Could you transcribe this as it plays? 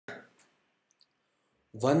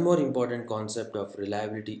One more important concept of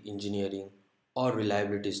reliability engineering or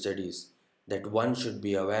reliability studies that one should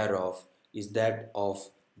be aware of is that of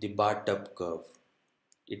the BathTub curve.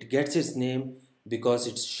 It gets its name because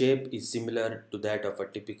its shape is similar to that of a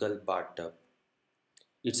typical bathtub.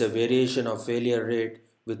 It's a variation of failure rate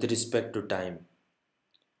with respect to time.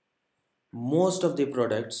 Most of the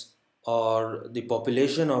products or the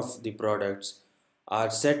population of the products are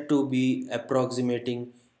said to be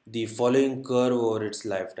approximating the following curve over its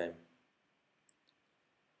lifetime.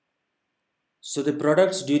 So the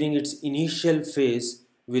products during its initial phase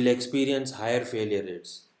will experience higher failure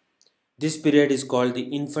rates. This period is called the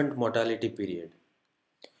infant mortality period.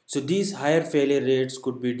 So these higher failure rates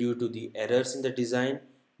could be due to the errors in the design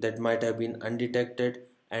that might have been undetected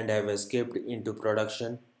and have escaped into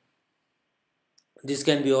production. This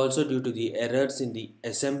can be also due to the errors in the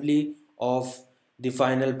assembly of the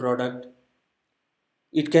final product.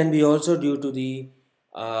 It can be also due to the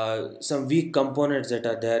some weak components that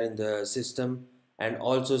are there in the system, and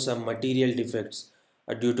also some material defects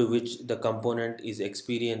due to which the component is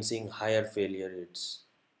experiencing higher failure rates.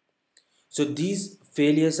 So these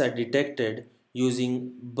failures are detected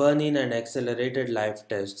using burn-in and accelerated life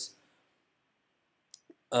tests.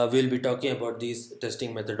 We'll be talking about these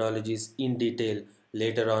testing methodologies in detail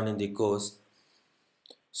later on in the course.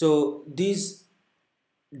 So these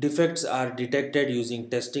defects are detected using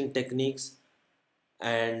testing techniques,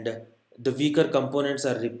 and the weaker components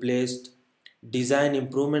are replaced, design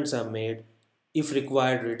improvements are made, if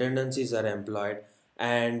required redundancies are employed,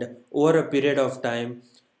 and over a period of time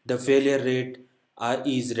the failure rate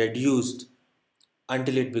is reduced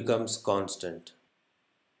until it becomes constant.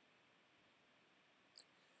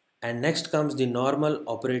 And next comes the normal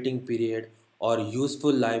operating period or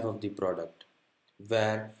useful life of the product,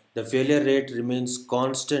 where the failure rate remains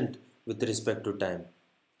constant with respect to time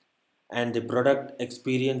and the product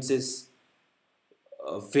experiences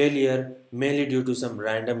failure mainly due to some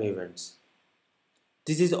random events.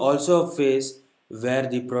 This is also a phase where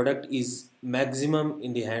the product is maximum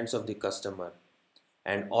in the hands of the customer,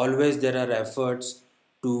 and always there are efforts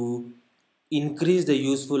to increase the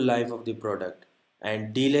useful life of the product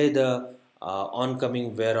and delay the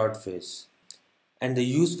oncoming wear out phase. And the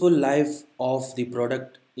useful life of the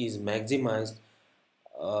product is maximized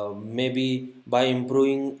maybe by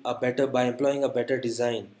employing a better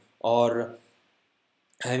design, or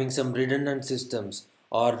having some redundant systems,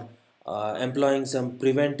 or employing some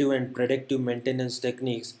preventive and predictive maintenance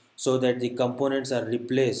techniques so that the components are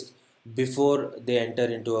replaced before they enter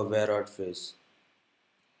into a wear out phase.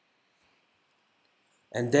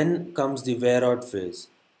 And then comes the wear out phase,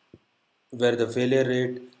 where the failure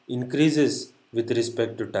rate increases with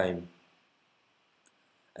respect to time.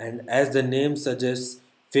 And as the name suggests,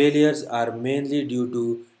 failures are mainly due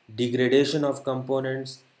to degradation of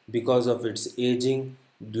components because of its aging,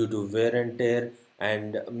 due to wear and tear,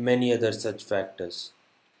 and many other such factors.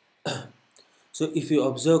 So, if you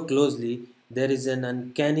observe closely, there is an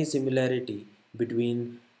uncanny similarity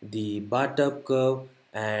between the bathtub curve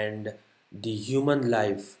and the human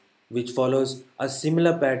life, which follows a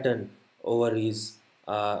similar pattern over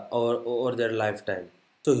their lifetime.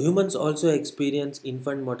 So humans also experience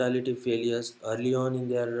infant mortality failures early on in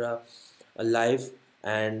their life,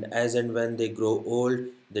 and as and when they grow old,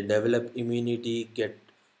 they develop immunity, get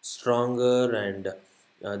stronger, and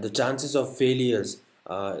the chances of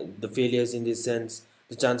the failures in this sense,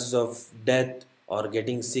 the chances of death or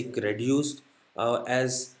getting sick reduced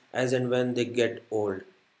as and when they get old.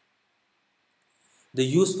 The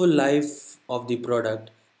useful life of the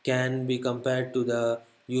product can be compared to the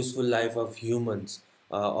useful life of humans,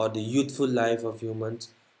 or the youthful life of humans,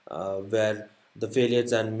 where the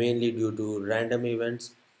failures are mainly due to random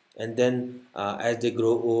events, and then as they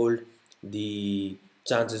grow old, the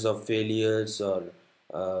chances of failures or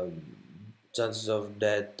uh, chances of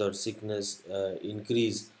death or sickness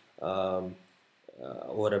increase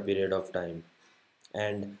over a period of time.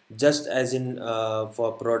 And just as in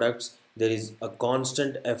for products, there is a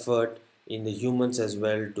constant effort in the humans as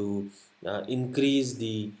well to increase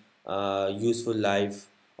the useful life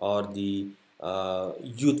or the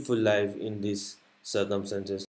youthful life in these circumstances.